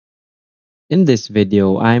In this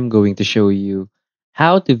video, I'm going to show you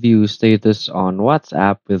how to view status on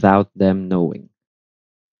WhatsApp without them knowing.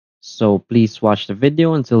 So please watch the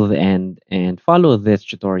video until the end and follow this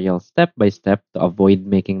tutorial step by step to avoid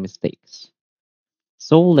making mistakes.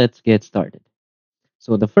 So let's get started.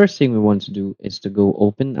 So the first thing we want to do is to go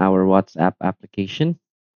open our WhatsApp application.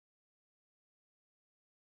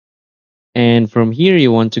 And from here,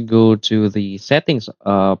 you want to go to the settings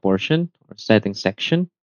portion or settings section.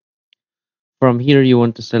 From here, you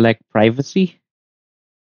want to select privacy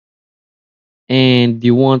and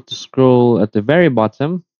you want to scroll at the very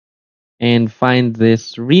bottom and find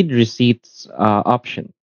this read receipts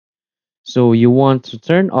option. So you want to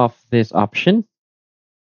turn off this option.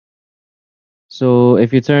 So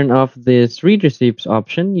if you turn off this read receipts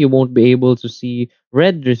option, you won't be able to see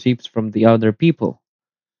read receipts from the other people.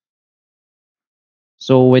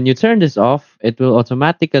 So when you turn this off, it will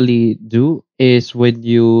automatically do is when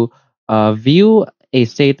you view a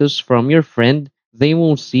status from your friend, they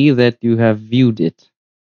won't see that you have viewed it.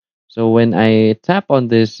 So when I tap on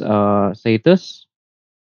this status,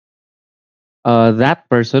 that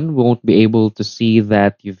person won't be able to see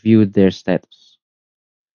that you viewed their status.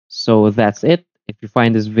 So that's it. If you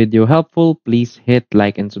find this video helpful, please hit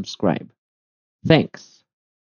like and subscribe. Thanks.